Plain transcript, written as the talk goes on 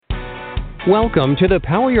Welcome to the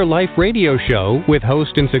Power Your Life radio show with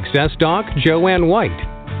host and success doc Joanne White.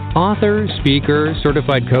 Author, speaker,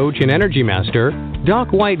 certified coach, and energy master, Doc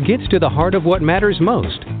White gets to the heart of what matters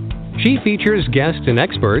most. She features guests and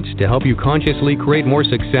experts to help you consciously create more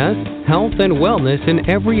success, health, and wellness in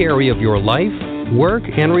every area of your life, work,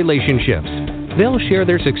 and relationships. They'll share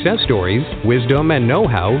their success stories, wisdom, and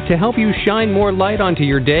know-how to help you shine more light onto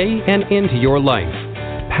your day and into your life.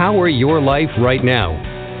 Power your life right now.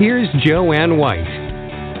 Here's Joanne White.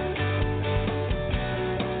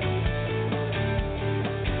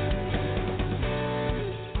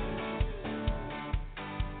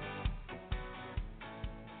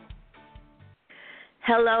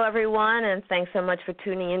 Hello, everyone, and thanks so much for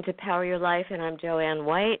tuning in to Power Your Life, and I'm Joanne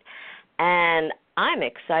White, and I'm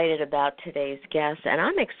excited about today's guest, and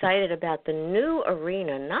I'm excited about the new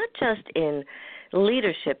arena, not just in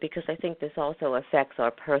leadership, because I think this also affects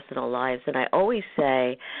our personal lives, and I always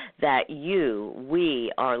say that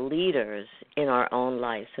we are leaders in our own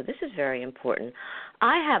life, so this is very important.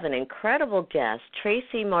 I have an incredible guest,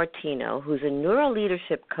 Tracy Martino, who's a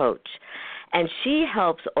neuroleadership coach, and she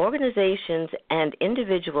helps organizations and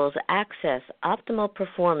individuals access optimal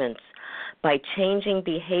performance by changing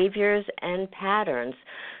behaviors and patterns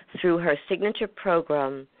through her signature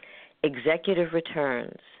program, Executive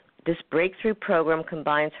Returns. This breakthrough program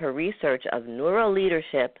combines her research of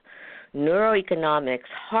neuroleadership, neuroeconomics,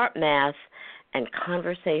 heart math, and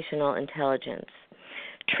conversational intelligence.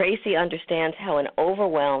 Tracy understands how an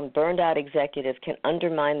overwhelmed, burned-out executive can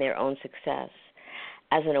undermine their own success.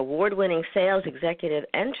 As an award-winning sales executive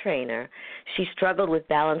and trainer, she struggled with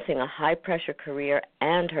balancing a high-pressure career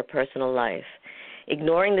and her personal life.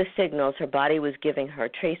 Ignoring the signals her body was giving her,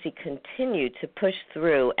 Tracy continued to push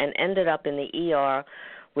through and ended up in the ER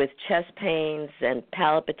with chest pains and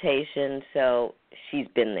palpitations, so she's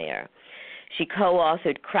been there. She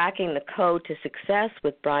co-authored Cracking the Code to Success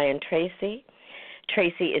with Brian Tracy.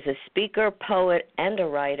 Tracy is a speaker, poet, and a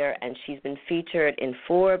writer, and she's been featured in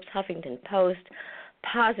Forbes, Huffington Post,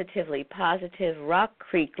 Positively Positive, Rock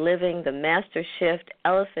Creek Living, The Master Shift,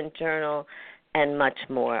 Elephant Journal, and much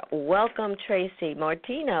more. Welcome, Tracy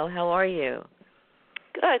Martino. How are you?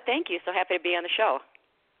 Good, thank you. So happy to be on the show.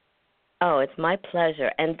 Oh, it's my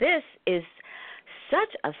pleasure. And this is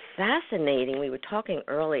such a fascinating, we were talking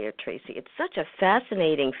earlier, Tracy, it's such a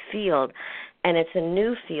fascinating field, and it's a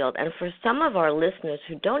new field. And for some of our listeners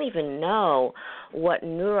who don't even know what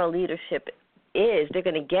neuroleadership is, they're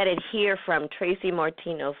going to get it here from Tracy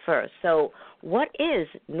Martino first. So what is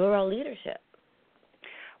neuroleadership?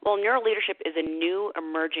 Well, neuroleadership is a new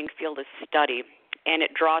emerging field of study, and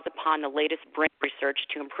it draws upon the latest brain research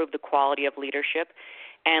to improve the quality of leadership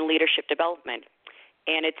and leadership development.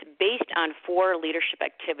 And it's based on 4 leadership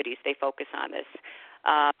activities. They focus on this.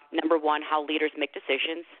 Number 1, how leaders make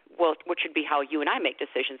decisions, which should be how you and I make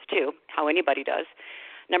decisions too, how anybody does.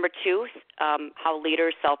 Number 2, how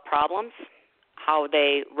leaders solve problems, how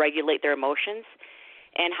they regulate their emotions,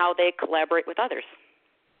 and how they collaborate with others.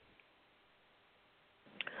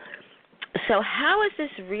 So how is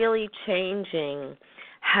this really changing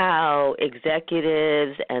how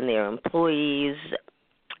executives and their employees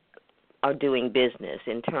are doing business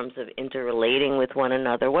in terms of interrelating with one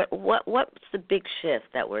another? What's the big shift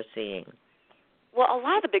that we're seeing? Well, a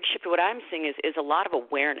lot of the big shift, what I'm seeing is a lot of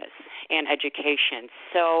awareness and education.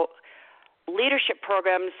 So leadership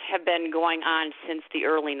programs have been going on since the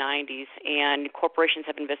early 90s, and corporations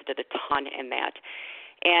have invested a ton in that.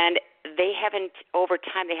 And over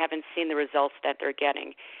time, they haven't seen the results that they're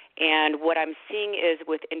getting. And what I'm seeing is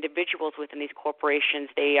with individuals within these corporations,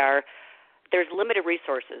 there's limited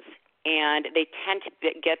resources, and they tend to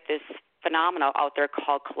get this phenomena out there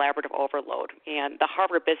called collaborative overload. And the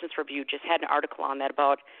Harvard Business Review just had an article on that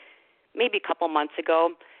about maybe a couple months ago,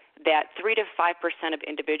 that 3 to 5% of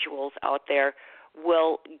individuals out there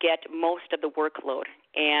will get most of the workload.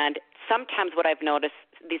 And sometimes what I've noticed,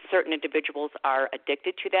 these certain individuals are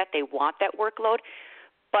addicted to that. They want that workload.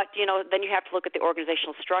 But, then you have to look at the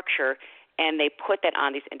organizational structure, and they put that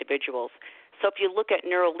on these individuals. So if you look at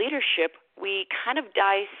neuroleadership, we kind of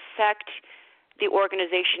dissect the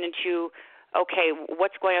organization into, okay,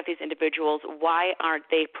 what's going on with these individuals? Why aren't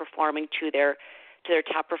they performing to their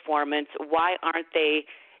top performance? Why aren't they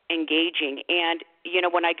engaging? And,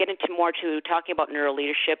 when I get into more to talking about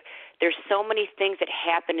neuroleadership, there's so many things that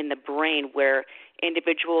happen in the brain where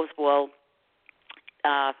individuals will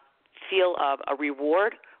feel a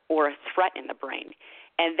reward or a threat in the brain.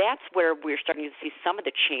 And that's where we're starting to see some of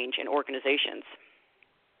the change in organizations.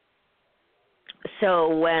 So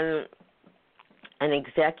when an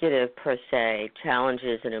executive, per se,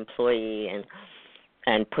 challenges an employee and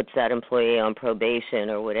puts that employee on probation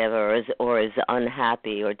or whatever, or is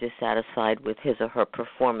unhappy or dissatisfied with his or her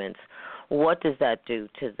performance, what does that do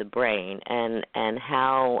to the brain? And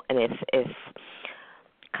how, and if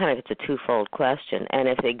kind of it's a twofold question, and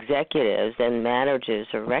if executives and managers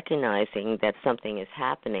are recognizing that something is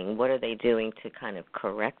happening, what are they doing to kind of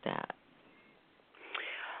correct that?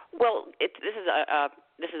 Well, this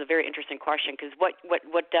is a very interesting question, because what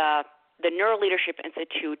the Neuroleadership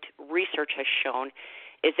Institute research has shown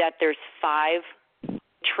is that there's 5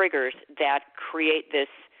 triggers that create this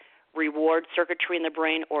reward circuitry in the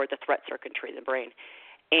brain or the threat circuitry in the brain.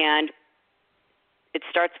 And it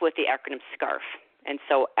starts with the acronym SCARF. And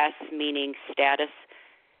so S meaning status,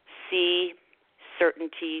 C,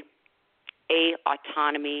 certainty, A,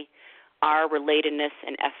 autonomy, R, relatedness,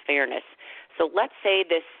 and F, fairness. So let's say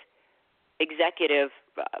this executive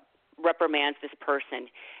reprimands this person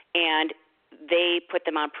and they put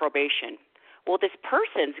them on probation. Well, this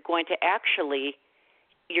person's going to actually,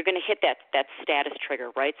 you're going to hit that status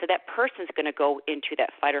trigger, right? So that person's going to go into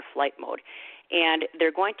that fight or flight mode, and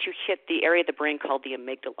they're going to hit the area of the brain called the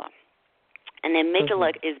amygdala. And the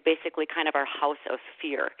amygdala is basically kind of our house of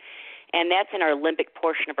fear, and that's in our limbic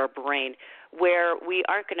portion of our brain where we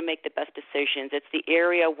aren't going to make the best decisions. It's the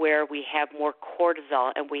area where we have more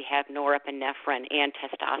cortisol and we have norepinephrine and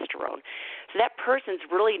testosterone. So that person's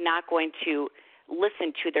really not going to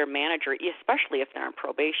listen to their manager, especially if they're on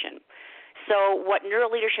probation. So what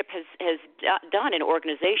Neuroleadership has done in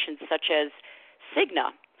organizations such as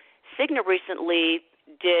Cigna recently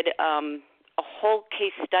did a whole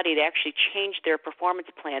case study. They actually changed their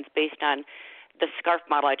performance plans based on the SCARF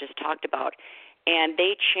model I just talked about, and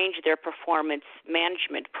they changed their performance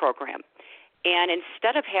management program. And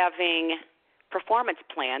instead of having performance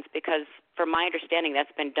plans, because from my understanding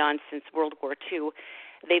that's been done since World War II,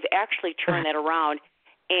 they've actually turned that around,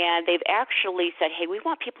 and they've actually said, hey, we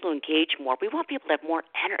want people to engage more. We want people to have more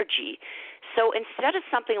energy. So instead of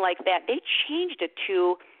something like that, they changed it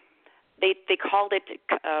to, they called it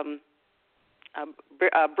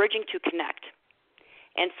bridging to connect.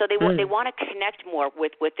 And so they want to connect more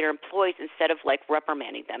with their employees instead of like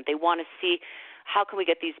reprimanding them. They want to see how can we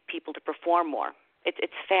get these people to perform more.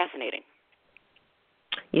 It's fascinating.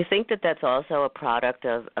 You think that that's also a product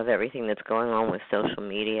of everything that's going on with social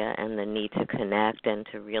media and the need to connect and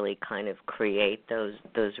to really kind of create those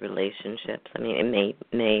relationships? I mean, it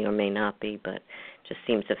may or may not be, but it just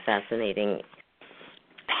seems a fascinating.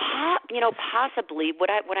 Possibly.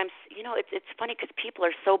 It's funny because people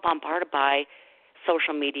are so bombarded by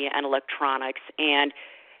social media and electronics, and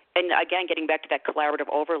again, getting back to that collaborative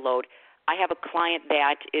overload, I have a client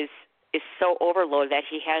that is so overloaded that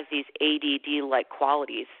he has these ADD-like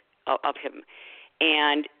qualities of him,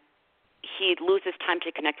 and he loses time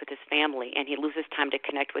to connect with his family, and he loses time to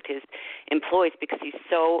connect with his employees because he's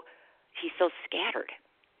so scattered.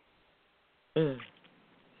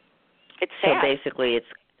 It's sad. So basically, it's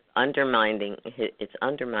undermining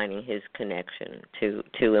his connection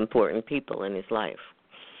to important people in his life.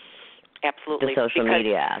 Absolutely. The social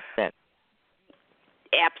media aspect.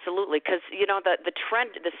 Absolutely, because the trend,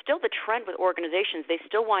 the trend with organizations, they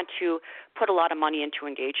still want to put a lot of money into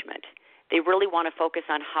engagement. They really want to focus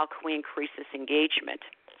on how can we increase this engagement.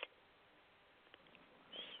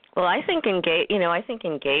 Well, I think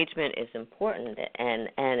engagement is important, and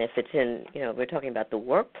if it's in, we're talking about the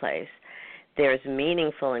workplace, there's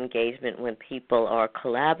meaningful engagement when people are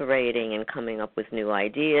collaborating and coming up with new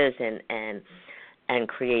ideas and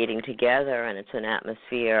creating together, and it's an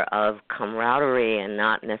atmosphere of camaraderie and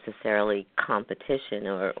not necessarily competition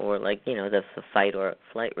or like, the fight or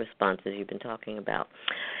flight responses you've been talking about.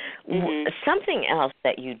 Mm-hmm. Something else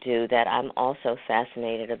that you do that I'm also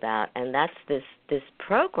fascinated about, and that's this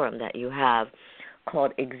program that you have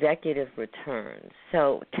called Executive Returns.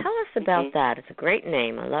 So tell us about that. It's a great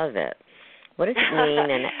name. I love it. What does it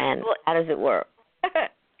mean, and how does it work?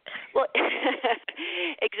 Well,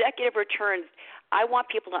 Executive Returns, I want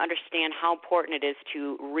people to understand how important it is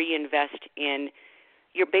to reinvest in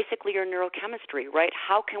your neurochemistry, right?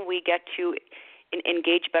 How can we get to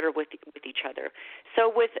engage better with each other?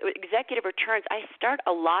 So with Executive Returns, I start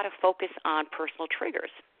a lot of focus on personal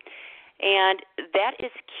triggers. And that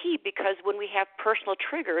is key because when we have personal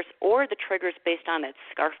triggers or the triggers based on that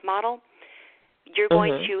SCARF model, you're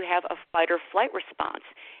going to have a fight or flight response.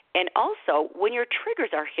 And also, when your triggers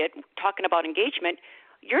are hit, talking about engagement,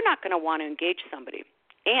 you're not going to want to engage somebody,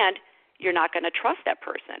 and you're not going to trust that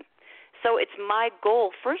person. So it's my goal,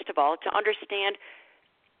 first of all, to understand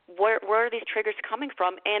where are these triggers coming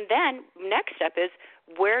from, and then next step is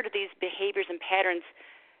where do these behaviors and patterns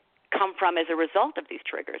come from as a result of these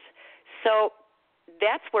triggers. So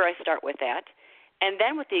that's where I start with that. And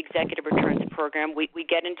then with the Executive Returns Program, we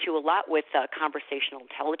get into a lot with conversational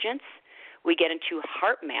intelligence. We get into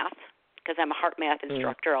heart math, because I'm a heart math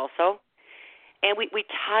instructor also. And we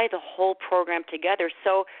tie the whole program together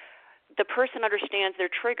so the person understands their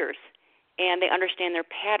triggers and they understand their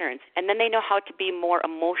patterns. And then they know how to be more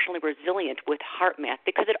emotionally resilient with heart math,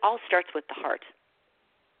 because it all starts with the heart.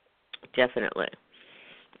 Definitely.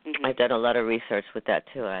 Mm-hmm. I've done a lot of research with that,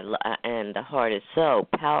 too, and the heart is so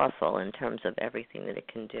powerful in terms of everything that it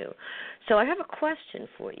can do. So I have a question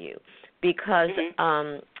for you, because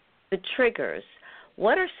the triggers,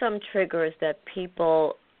 what are some triggers that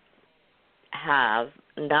people have,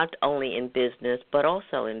 not only in business but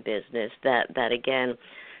also in business, that again,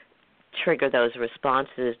 trigger those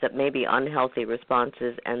responses that may be unhealthy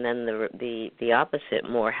responses, and then the opposite,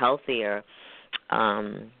 more healthier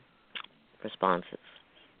responses?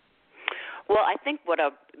 Well, I think what a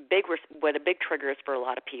big trigger is for a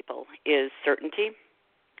lot of people is certainty,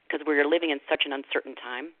 because we're living in such an uncertain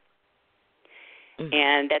time. Mm-hmm.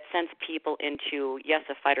 And that sends people into, yes,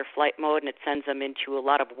 a fight or flight mode, and it sends them into a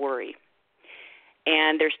lot of worry.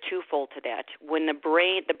 And there's twofold to that. When the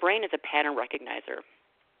brain is a pattern recognizer.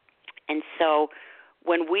 And so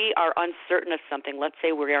when we are uncertain of something, let's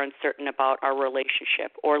say we are uncertain about our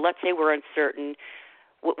relationship, or let's say we're uncertain,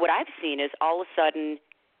 what I've seen is all of a sudden,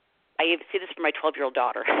 I see this for my 12-year-old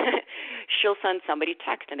daughter. She'll send somebody a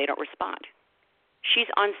text and they don't respond. She's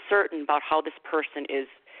uncertain about how this person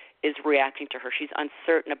is reacting to her. She's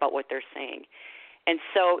uncertain about what they're saying. And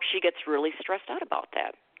so she gets really stressed out about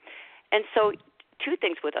that. And so two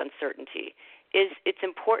things with uncertainty is it's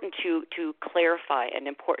important to clarify and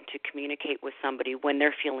important to communicate with somebody when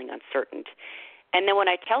they're feeling uncertain. And then when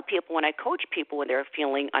I tell people, when I coach people when they're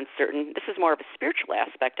feeling uncertain, this is more of a spiritual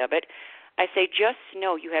aspect of it, I say, just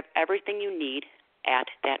know you have everything you need at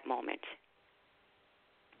that moment.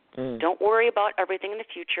 Don't worry about everything in the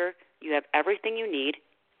future. You have everything you need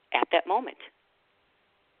at that moment.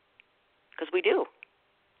 Because we do.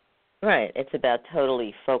 Right. It's about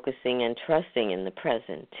totally focusing and trusting in the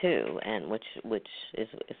present, too, and which is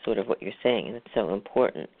sort of what you're saying, and it's so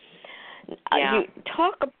important. Yeah. You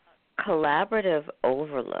talk about collaborative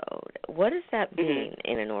overload. What does that mean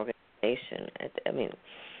in an organization? I mean,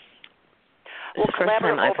 well,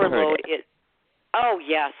 collaborative overload is,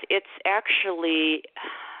 yes, it's actually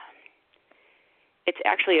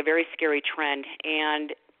a very scary trend,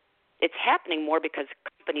 and it's happening more because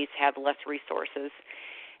companies have less resources.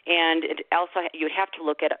 And it also, you'd have to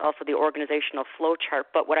look at also the organizational flow chart.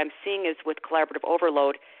 But what I'm seeing is with collaborative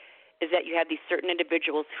overload is that you have these certain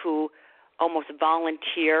individuals who almost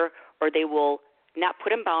volunteer, or they will not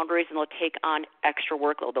put in boundaries, and they'll take on extra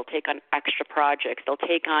workload. They'll take on extra projects. They'll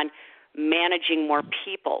take on managing more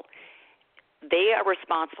people. They are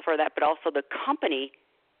responsible for that, but also the company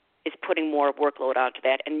is putting more workload onto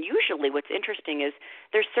that. And usually what's interesting is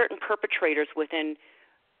there's certain perpetrators within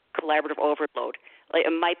collaborative overload. Like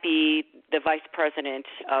it might be the vice president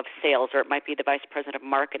of sales, or it might be the vice president of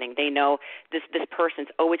marketing. They know this person's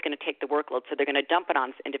always going to take the workload, so they're going to dump it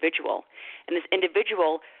on this individual. And this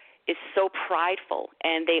individual is so prideful,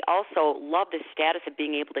 and they also love the status of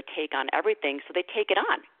being able to take on everything, so they take it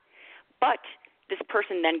on. But this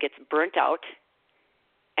person then gets burnt out,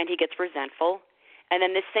 and he gets resentful, and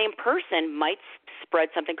then this same person might spread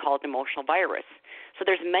something called an emotional virus. So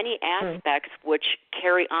there's many aspects which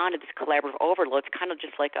carry on to this collaborative overload. It's kind of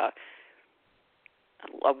just like a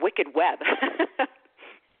wicked web.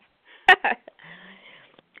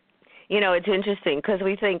 You know, it's interesting because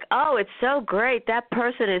we think, oh, it's so great. That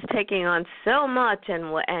person is taking on so much,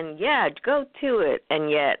 and yeah, go to it. And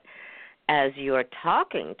yet, as you're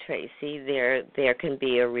talking, Tracy, there can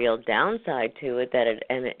be a real downside to it,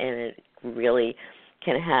 and it really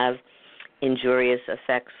can have injurious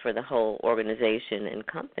effects for the whole organization and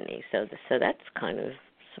company. So that's kind of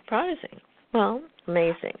surprising. Well,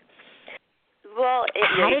 amazing. Well,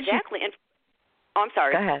 exactly. I'm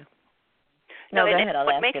sorry. Go ahead. No, go ahead.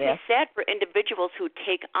 What makes me sad for individuals who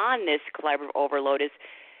take on this collaborative overload is,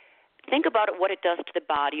 think about it, what it does to the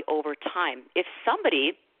body over time. If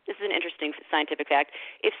somebody, this is an interesting scientific fact,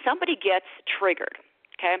 if somebody gets triggered,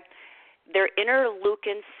 okay, their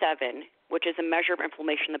interleukin-7, which is a measure of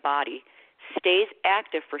inflammation in the body, stays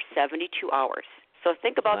active for 72 hours. So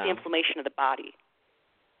think about the inflammation of the body.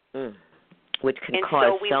 Which can and cause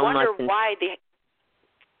so we wonder why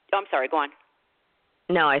I'm sorry, go on.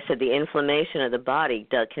 No, I said the inflammation of the body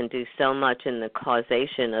can do so much in the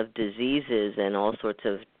causation of diseases and all sorts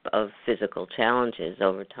of physical challenges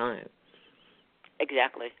over time.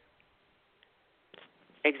 Exactly.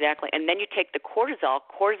 And then you take the cortisol.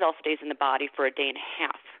 Cortisol stays in the body for a day and a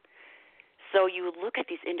half. so you look at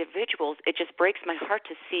these individuals, it just breaks my heart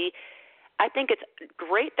to see. I think it's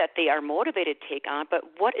great that they are motivated to take on, but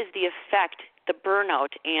what is the effect, the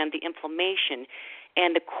burnout and the inflammation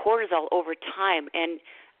and the cortisol over time, and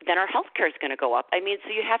then our health care is going to go up. I mean, so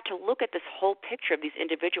you have to look at this whole picture of these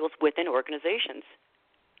individuals within organizations.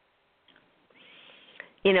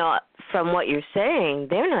 You know, from what you're saying,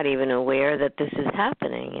 they're not even aware that this is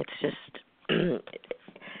happening. It's just,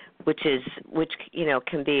 which you know,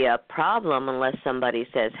 can be a problem unless somebody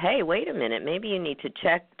says, "Hey, wait a minute, maybe you need to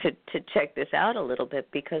check this out a little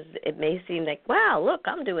bit," because it may seem like, "Wow, look,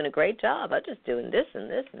 I'm doing a great job. I'm just doing this and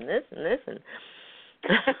this and this and this."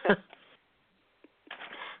 And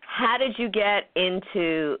how did you get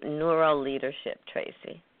into Neuroleadership,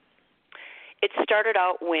 Tracy? It started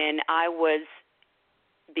out when I was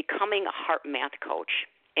becoming a heart math coach,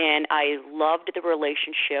 and I loved the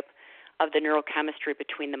relationship of the neurochemistry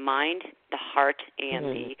between the mind, the heart, and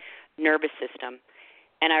the nervous system.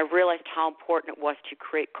 And I realized how important it was to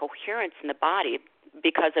create coherence in the body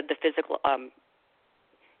because of the physical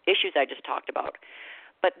issues I just talked about.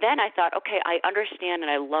 But then I thought, okay, I understand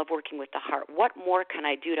and I love working with the heart. What more can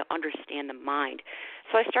I do to understand the mind?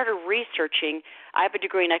 So I started researching. I have a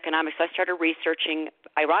degree in economics, so I started researching.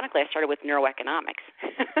 Ironically, I started with neuroeconomics.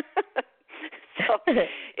 So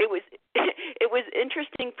it was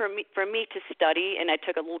interesting for me to study, and I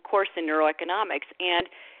took a little course in neuroeconomics. And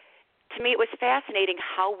to me, it was fascinating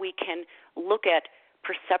how we can look at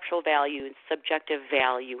perceptual value and subjective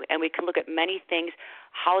value, and we can look at many things,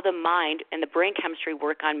 how the mind and the brain chemistry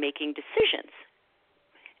work on making decisions.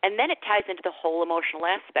 And then it ties into the whole emotional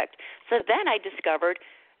aspect. So then I discovered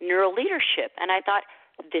neuroleadership, and I thought,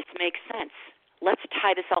 this makes sense. Let's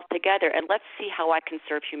tie this all together, and let's see how I can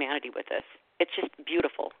serve humanity with this. It's just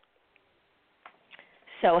beautiful.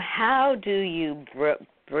 So how do you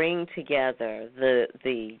bring together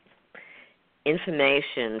the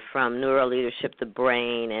information from neuroleadership, the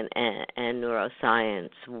brain, and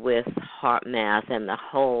neuroscience with heart math and the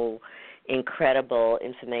whole incredible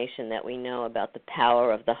information that we know about the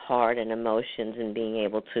power of the heart and emotions and being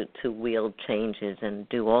able to wield changes and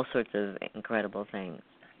do all sorts of incredible things?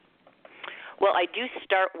 Well, I do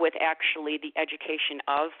start with actually the education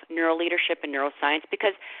of neuroleadership and neuroscience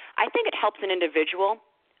because I think it helps an individual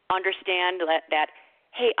understand that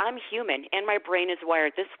hey, I'm human, and my brain is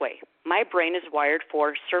wired this way. My brain is wired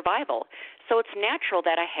for survival. So it's natural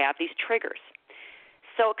that I have these triggers.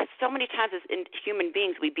 So, because so many times as human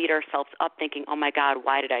beings, we beat ourselves up thinking, oh, my God,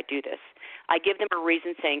 why did I do this? I give them a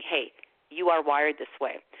reason saying, hey, you are wired this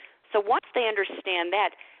way. So once they understand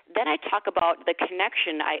that, then I talk about the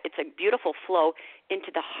connection. It's a beautiful flow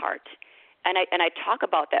into the heart. And I talk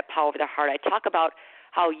about that power of the heart. I talk about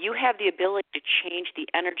how you have the ability to change the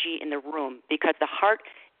energy in the room because the heart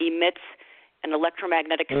emits an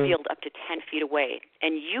electromagnetic field up to 10 feet away,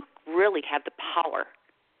 and you really have the power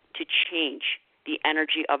to change the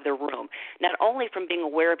energy of the room, not only from being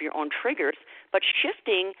aware of your own triggers, but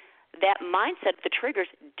shifting that mindset of the triggers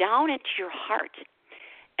down into your heart.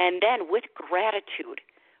 And then with gratitude,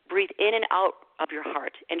 breathe in and out of your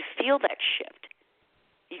heart and feel that shift.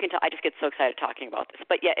 You can tell I just get so excited talking about this,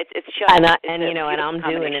 but yeah, it's just and I'm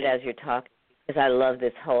doing it as you're talking because I love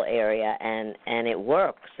this whole area and it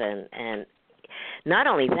works and not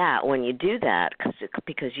only that, when you do that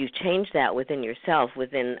because you've changed that within yourself,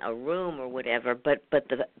 within a room or whatever, but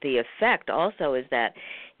the effect also is that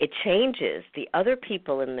it changes the other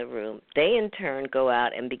people in the room. They in turn go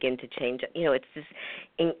out and begin to change. You know, it's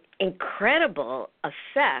this incredible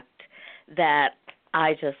effect that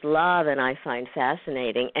I just love and I find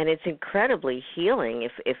fascinating, and it's incredibly healing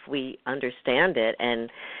if we understand it and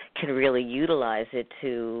can really utilize it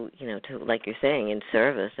to like you're saying, in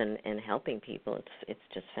service and helping people. It's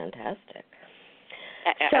just fantastic.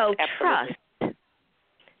 So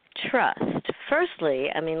trust. Firstly,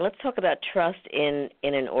 I mean, let's talk about trust in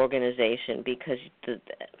an organization because the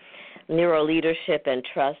neuroleadership and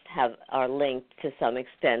trust are linked to some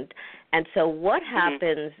extent. And so what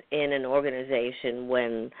happens in an organization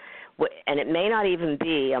when, and it may not even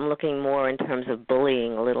be, I'm looking more in terms of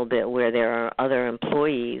bullying a little bit, where there are other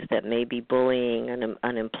employees that may be bullying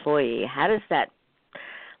an employee. How does that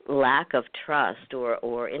lack of trust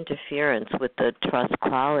or interference with the trust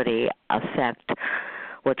quality affect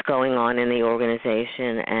what's going on in the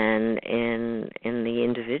organization and in the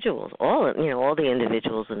individuals, all the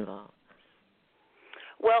individuals involved?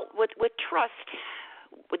 Well, with trust,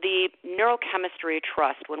 with the neurochemistry of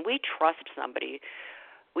trust, when we trust somebody,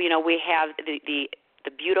 we have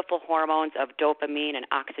the beautiful hormones of dopamine and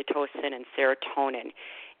oxytocin and serotonin,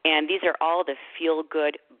 and these are all the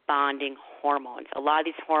feel-good bonding hormones. A lot of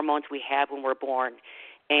these hormones we have when we're born,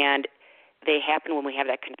 and they happen when we have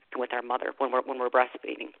that connection with our mother, when we're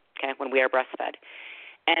breastfeeding, okay, when we are breastfed.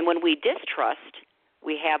 And when we distrust,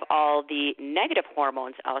 we have all the negative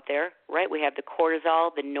hormones out there, right? We have the cortisol,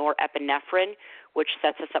 the norepinephrine, which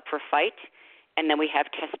sets us up for fight, and then we have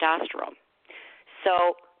testosterone.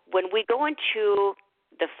 So when we go into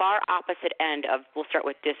the far opposite end of, we'll start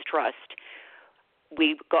with distrust,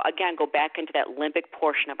 we go back into that limbic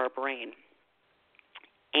portion of our brain.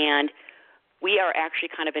 And we are actually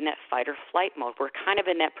kind of in that fight or flight mode. We're kind of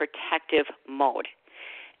in that protective mode.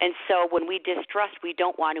 And so when we distrust, we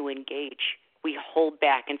don't want to engage. We hold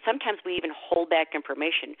back. And sometimes we even hold back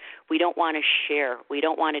information. We don't want to share. We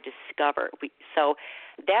don't want to discover. So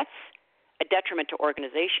that's a detriment to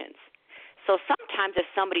organizations. So sometimes if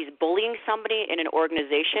somebody's bullying somebody in an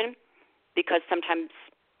organization, because sometimes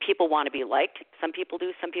people want to be liked, some people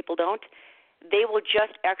do, some people don't, they will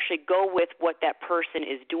just actually go with what that person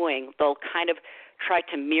is doing. They'll kind of try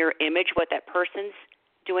to mirror image what that person's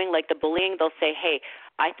doing, like the bullying. They'll say, hey,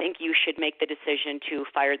 I think you should make the decision to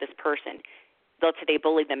fire this person. They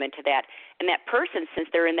bully them into that. And that person, since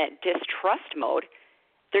they're in that distrust mode,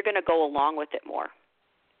 they're going to go along with it more.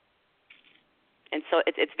 And so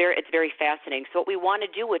it's very fascinating. So what we want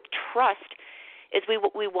to do with trust is we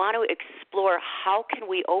want to explore how can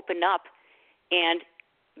we open up and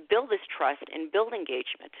build this trust and build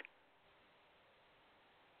engagement.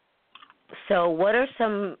 So what are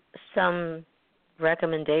some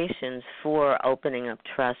recommendations for opening up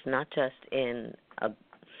trust, not just in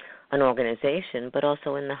an organization, but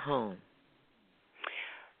also in the home?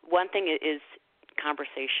 One thing is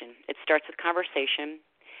conversation. It starts with conversation,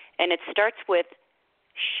 and it starts with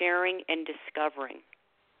sharing and discovering.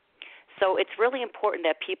 So it's really important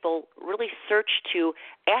that people really search to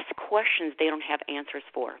ask questions they don't have answers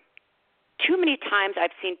for. Too many times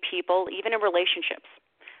I've seen people, even in relationships,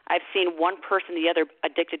 I've seen one person or the other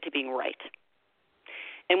addicted to being right.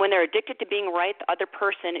 And when they're addicted to being right, the other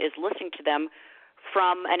person is listening to them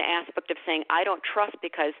from an aspect of saying, I don't trust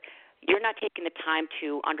because you're not taking the time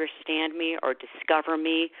to understand me or discover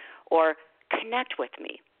me or connect with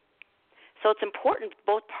me. So it's important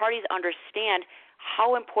both parties understand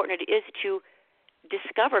how important it is to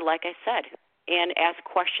discover, like I said, and ask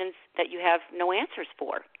questions that you have no answers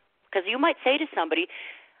for. Because you might say to somebody,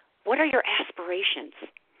 what are your aspirations?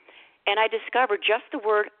 And I discovered just the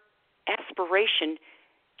word aspiration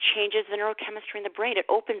changes the neurochemistry in the brain. It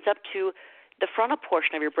opens up to the frontal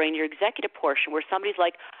portion of your brain, your executive portion, where somebody's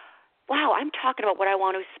like, wow, I'm talking about what I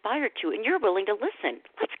want to aspire to, and you're willing to listen.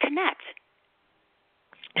 Let's connect.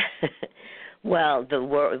 Well, the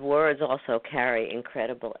words also carry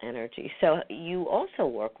incredible energy. So you also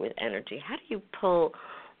work with energy. How do you pull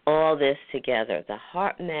all this together, the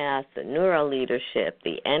heart math, the neuroleadership,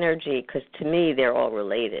 the energy? Because to me, they're all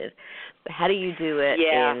related. How do you do it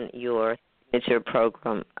in your signature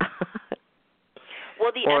program?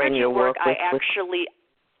 Well, the energy work, I actually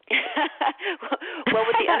well,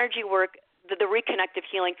 with the energy work, the reconnective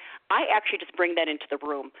healing, I actually just bring that into the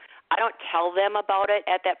room. I don't tell them about it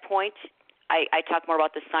at that point. I talk more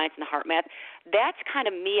about the science and the heart math. That's kind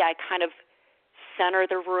of me. I kind of center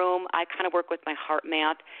the room. I kind of work with my heart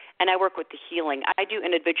math, and I work with the healing. I do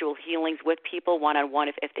individual healings with people one-on-one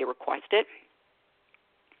if they request it.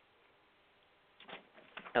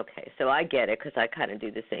 Okay, so I get it because I kind of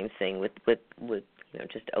do the same thing with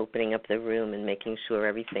just opening up the room and making sure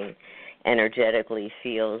everything energetically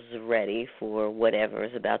feels ready for whatever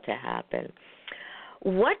is about to happen.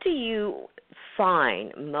 What do you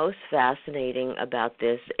find most fascinating about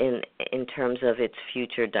this in terms of its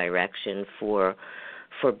future direction for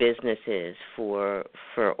businesses, for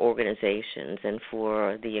organizations, and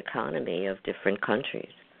for the economy of different countries?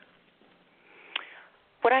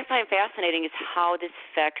 What I find fascinating is how this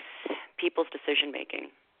affects people's decision-making,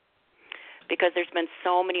 because there's been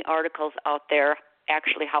so many articles out there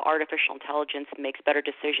actually how artificial intelligence makes better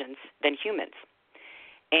decisions than humans.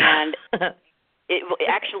 And it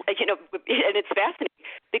actually, and it's fascinating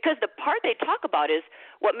because the part they talk about is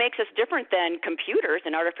what makes us different than computers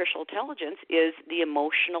and artificial intelligence is the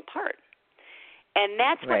emotional part. And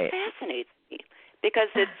that's what fascinates me,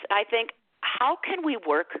 because I think, how can we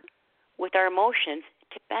work with our emotions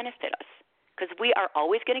to benefit us? Because we are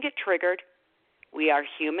always going to get triggered. We are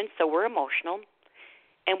human, so we're emotional,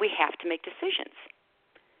 and we have to make decisions.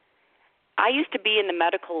 I used to be in the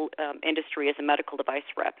medical industry as a medical device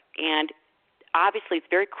rep, and obviously it's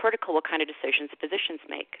very critical what kind of decisions physicians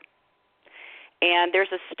make. And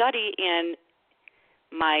there's a study in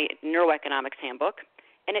my neuroeconomics handbook,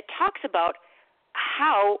 and it talks about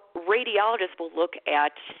how radiologists will look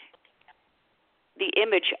at the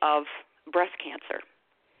image of breast cancer.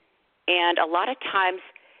 And a lot of times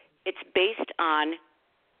it's based on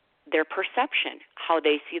their perception, how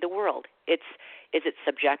they see the world. Is it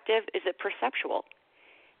subjective? Is it perceptual?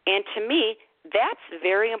 And to me, that's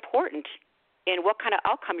very important in what kind of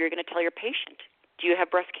outcome you're going to tell your patient. Do you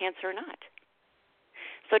have breast cancer or not?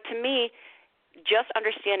 So to me, just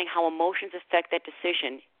understanding how emotions affect that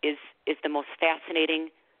decision is the most fascinating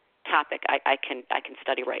topic I can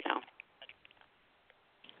study right now.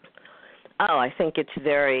 Oh, I think it's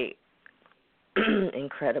very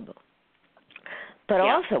incredible. But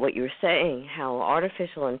also what you were saying, how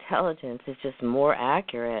artificial intelligence is just more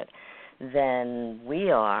accurate than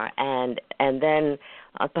we are, and then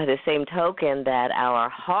by the same token that our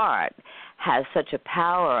heart has such a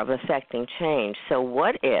power of affecting change. So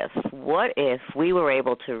what if we were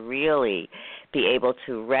able to really be able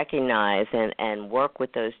to recognize and work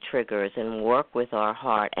with those triggers and work with our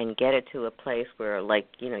heart and get it to a place where, like,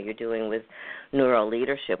 you're doing with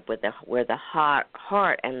Neuroleadership, where the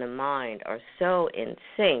heart and the mind are so in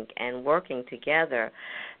sync and working together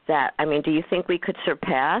that, do you think we could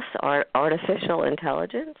surpass our artificial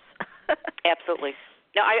intelligence? Absolutely.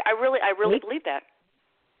 No, I really believe that.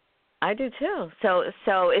 I do too. So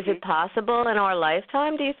is it possible in our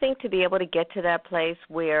lifetime, do you think, to be able to get to that place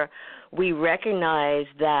where we recognize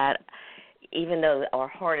that even though our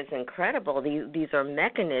heart is incredible, these are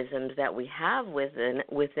mechanisms that we have within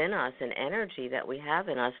us, and energy that we have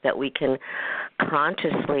in us that we can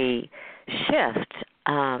consciously shift?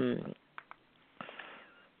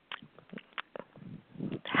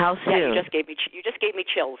 How soon? Yeah, you just gave me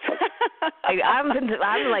chills. I'm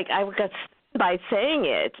like, I got by saying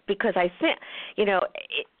it, because I think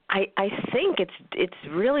I think it's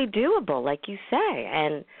really doable, like you say,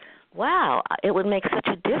 and wow, it would make such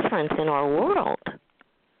a difference in our world.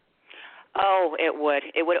 Oh, it would.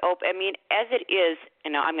 It would open. As it is,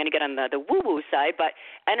 I'm going to get on the woo-woo side, but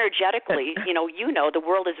energetically, the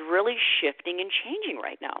world is really shifting and changing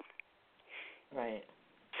right now. Right.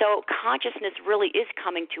 So consciousness really is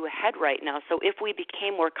coming to a head right now. So if we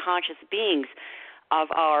became more conscious beings of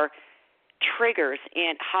our triggers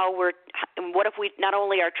and what if we not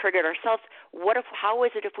only are triggered ourselves, how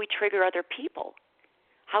is it if we trigger other people?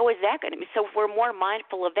 How is that going to be? So if we're more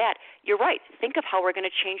mindful of that, you're right. Think of how we're going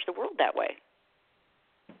to change the world that way.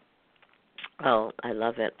 Oh, I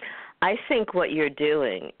love it. I think what you're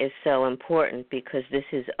doing is so important, because this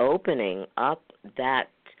is opening up that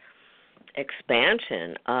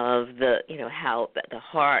expansion of how the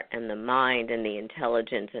heart and the mind and the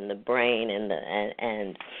intelligence and the brain and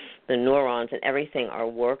the neurons and everything are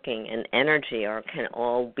working, and energy can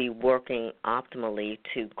all be working optimally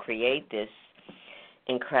to create this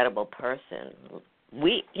incredible person.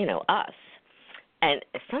 Us. And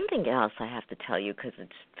something else I have to tell you, because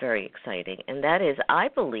it's very exciting, and that is, I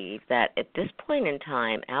believe that at this point in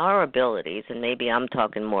time, our abilities, and maybe I'm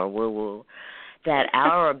talking more woo-woo, that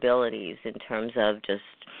our abilities in terms of just,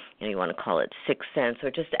 you want to call it sixth sense,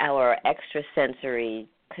 or just our extrasensory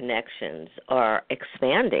connections, are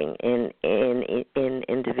expanding in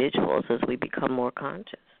individuals as we become more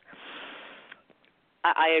conscious.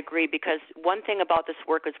 I agree, because one thing about this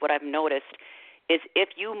work is what I've noticed is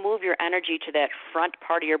if you move your energy to that front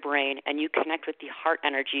part of your brain and you connect with the heart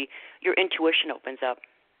energy, your intuition opens up.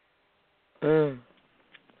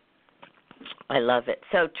 I love it.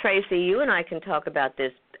 So, Tracy, you and I can talk about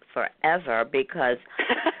this forever, because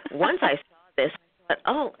once I saw this, I thought,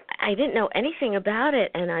 oh, I didn't know anything about it,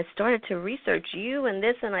 and I started to research you and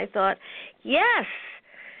this, and I thought, yes,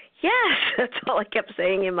 that's all I kept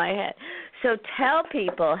saying in my head. So tell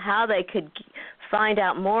people how they could find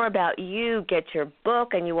out more about you, get your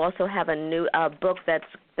book, and you also have a new book that's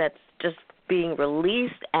just being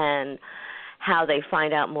released, and how they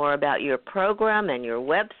find out more about your program and your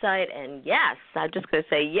website. And yes, I'm just going to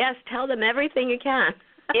say yes. Tell them everything you can.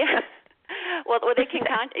 Yeah. Well, they can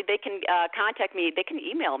contact me. They can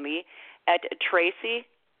email me at Tracy,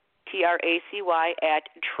 Tracy, at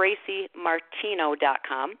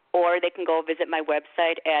TracyMartino.com, or they can go visit my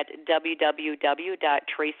website at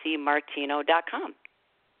www.tracymartino.com.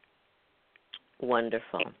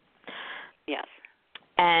 Wonderful. Yes.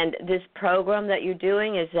 And this program that you're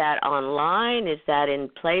doing, is that online? Is that in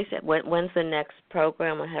place? When's the next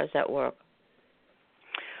program? How does that work?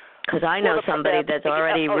 Because I know somebody that's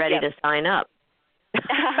already ready to sign up.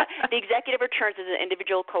 The executive returns is an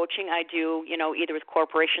individual coaching I do, either with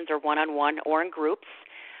corporations or one-on-one or in groups.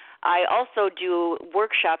 I also do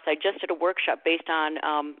workshops. I just did a workshop based on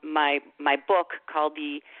my book called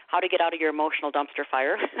How to Get Out of Your Emotional Dumpster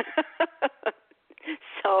Fire.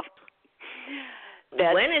 So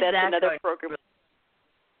that's another program.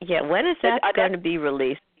 Yeah, when is that going to be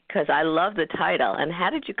released? Because I love the title. And how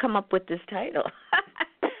did you come up with this title?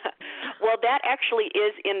 that actually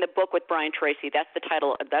is in the book with Brian Tracy. That's the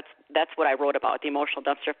title. That's what I wrote about, the emotional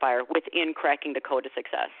dumpster fire within Cracking the Code to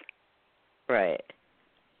Success. Right.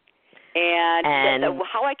 And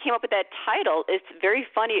how I came up with that title, it's very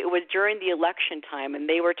funny. It was during the election time, and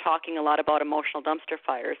they were talking a lot about emotional dumpster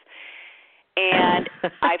fires. And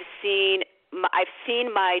I've seen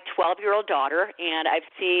my 12-year-old daughter, and I've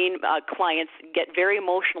seen clients get very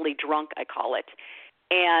emotionally drunk, I call it.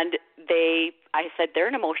 And I said, they're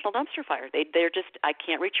an emotional dumpster fire. They're just, I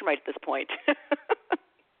can't reach them right at this point.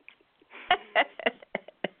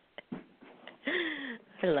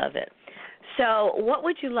 I love it. So what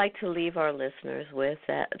would you like to leave our listeners with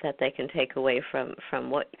that they can take away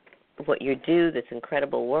from what you do, this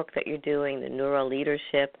incredible work that you're doing, the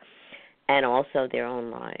Neuroleadership, and also their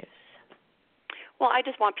own lives? Well, I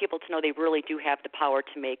just want people to know they really do have the power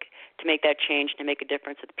to make that change, to make a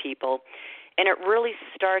difference with people. And it really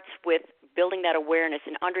starts with building that awareness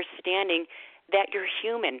and understanding that you're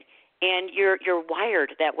human and you're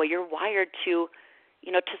wired that way. You're wired to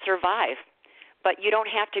survive. But you don't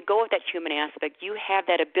have to go with that human aspect. You have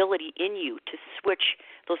that ability in you to switch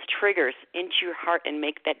those triggers into your heart and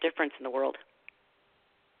make that difference in the world.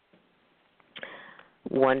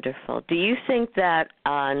 Wonderful. Do you think that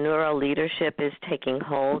Neuroleadership is taking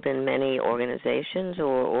hold in many organizations,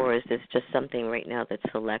 or is this just something right now that's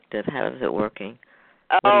selective? How is it working?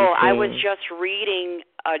 Oh, I was just reading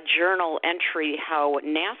a journal entry how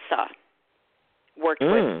NASA worked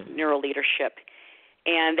with Neuroleadership.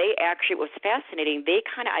 And they actually, it was fascinating, they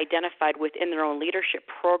kind of identified within their own leadership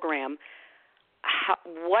program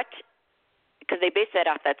because they based that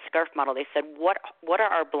off that SCARF model. They said, what are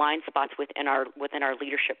our blind spots within our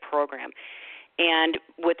leadership program? And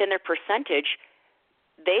within their percentage,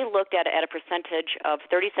 they looked at a percentage of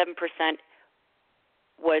 37%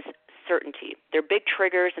 was certainty. Their big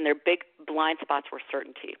triggers and their big blind spots were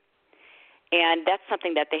certainty. And that's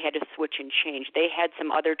something that they had to switch and change. They had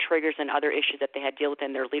some other triggers and other issues that they had to deal with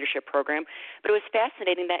in their leadership program. But it was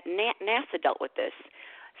fascinating that NASA dealt with this.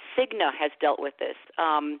 Cigna has dealt with this.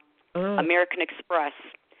 American Express.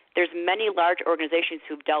 There's many large organizations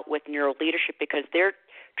who've dealt with neuroleadership because they're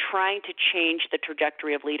trying to change the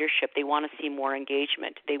trajectory of leadership. They want to see more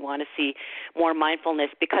engagement. They want to see more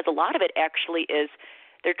mindfulness because a lot of it actually is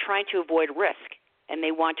they're trying to avoid risk and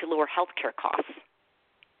they want to lower healthcare costs.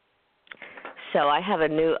 So I have a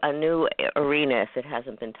new arena, if it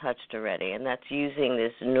hasn't been touched already, and that's using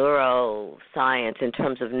this neuroscience in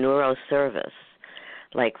terms of neuroservice,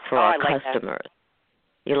 like for our customers.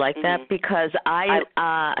 You like that? Because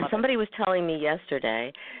somebody was telling me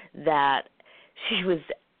yesterday that she was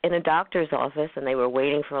in a doctor's office and they were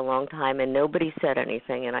waiting for a long time and nobody said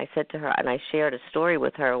anything. And I said to her, and I shared a story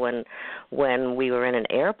with her when we were in an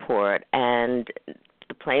airport and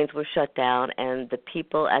the planes were shut down and the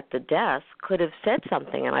people at the desk could have said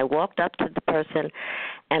something. And I walked up to the person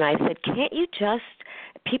and I said, can't you just,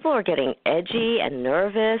 people are getting edgy and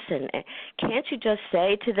nervous, and can't you just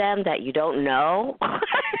say to them that you don't know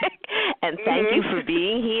and thank you for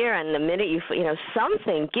being here, and the minute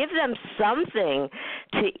something, give them something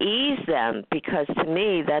to ease them, because to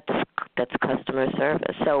me that's customer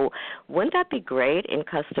service. So wouldn't that be great in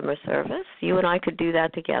customer service? You and I could do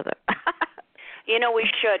that together. We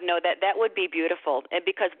should. No, that would be beautiful. And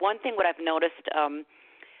because one thing what I've noticed,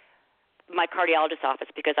 my cardiologist office,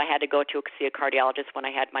 because I had to go to see a cardiologist when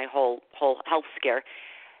I had my whole health scare,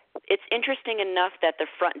 it's interesting enough that the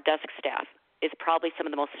front desk staff is probably some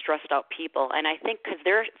of the most stressed out people. And I think because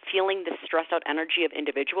they're feeling the stressed out energy of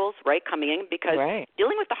individuals, right, coming in, because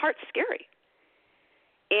dealing with the heart's scary.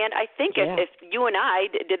 And I think if you and I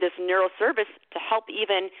did this neuroservice to help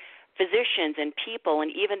even physicians and people and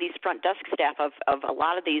even these front desk staff of a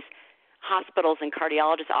lot of these hospitals and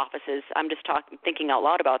cardiologist offices, I'm just thinking out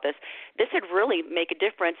loud about this would really make a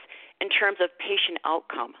difference in terms of patient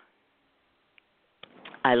outcome.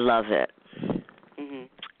 I love it. Mm-hmm.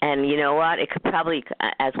 And you know what? It could probably,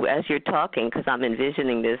 as you're talking, because I'm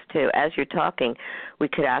envisioning this too, as you're talking, we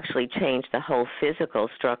could actually change the whole physical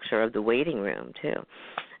structure of the waiting room too,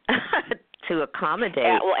 to accommodate.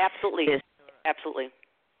 Yeah, well, absolutely. This. Absolutely.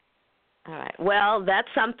 All right. Well, that's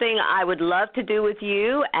something I would love to do with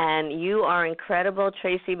you, and you are incredible,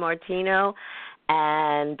 Tracy Martino.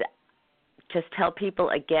 And just tell people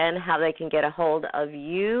again how they can get a hold of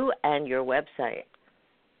you and your website.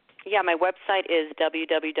 Yeah, my website is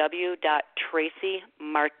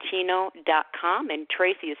www.tracymartino.com, and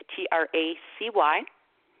Tracy is Tracy.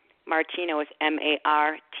 Martino is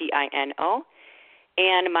Martino.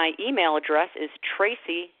 And my email address is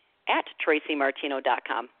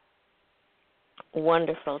tracy@tracymartino.com.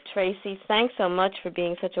 Wonderful. Tracy, thanks so much for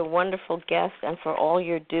being such a wonderful guest and for all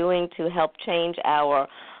you're doing to help change our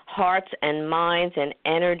hearts and minds and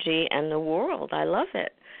energy and the world. I love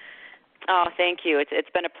it. Oh, thank you. It's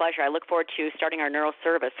been a pleasure. I look forward to starting our neural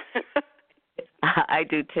service. I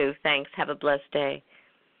do too. Thanks. Have a blessed day.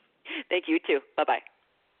 Thank you too. Bye-bye.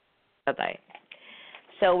 Bye-bye.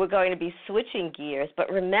 So we're going to be switching gears,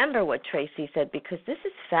 but remember what Tracy said because this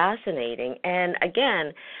is fascinating. And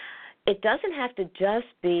again, it doesn't have to just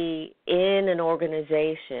be in an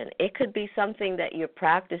organization. It could be something that you're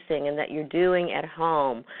practicing and that you're doing at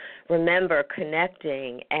home. Remember,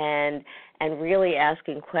 connecting and really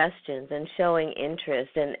asking questions and showing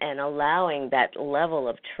interest and allowing that level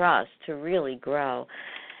of trust to really grow.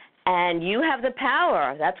 And you have the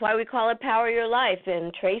power. That's why we call it Power Your Life.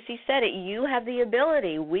 And Tracy said it. You have the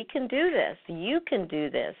ability. We can do this. You can do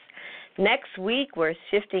this. Next week, we're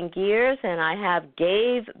shifting gears, and I have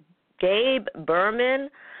Gabe Berman,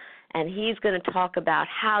 and he's going to talk about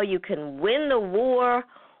how you can win the war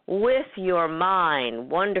with your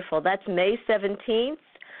mind. Wonderful. That's May 17th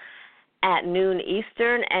at noon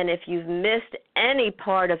Eastern. And if you've missed any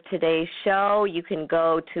part of today's show, you can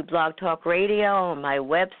go to Blog Talk Radio on my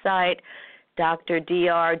website, Dr.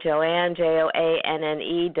 Joanne,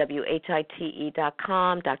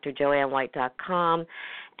 JoanneWhite.com, drjoannewhite.com,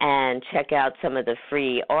 and check out some of the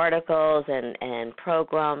free articles and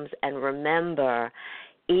programs. And remember,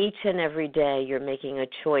 each and every day you're making a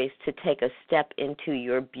choice to take a step into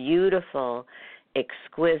your beautiful,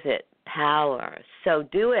 exquisite power. So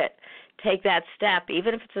do it. Take that step,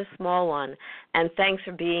 even if it's a small one. And thanks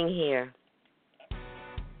for being here.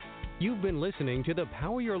 You've been listening to the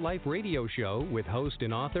Power Your Life radio show with host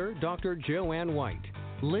and author Dr. Joanne White.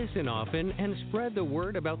 Listen often and spread the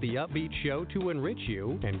word about the upbeat show to enrich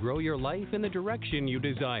you and grow your life in the direction you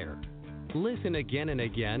desire. Listen again and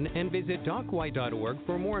again and visit docwhite.org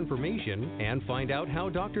for more information and find out how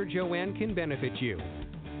Dr. Joanne can benefit you.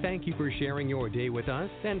 Thank you for sharing your day with us,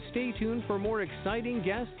 and stay tuned for more exciting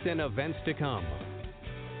guests and events to come.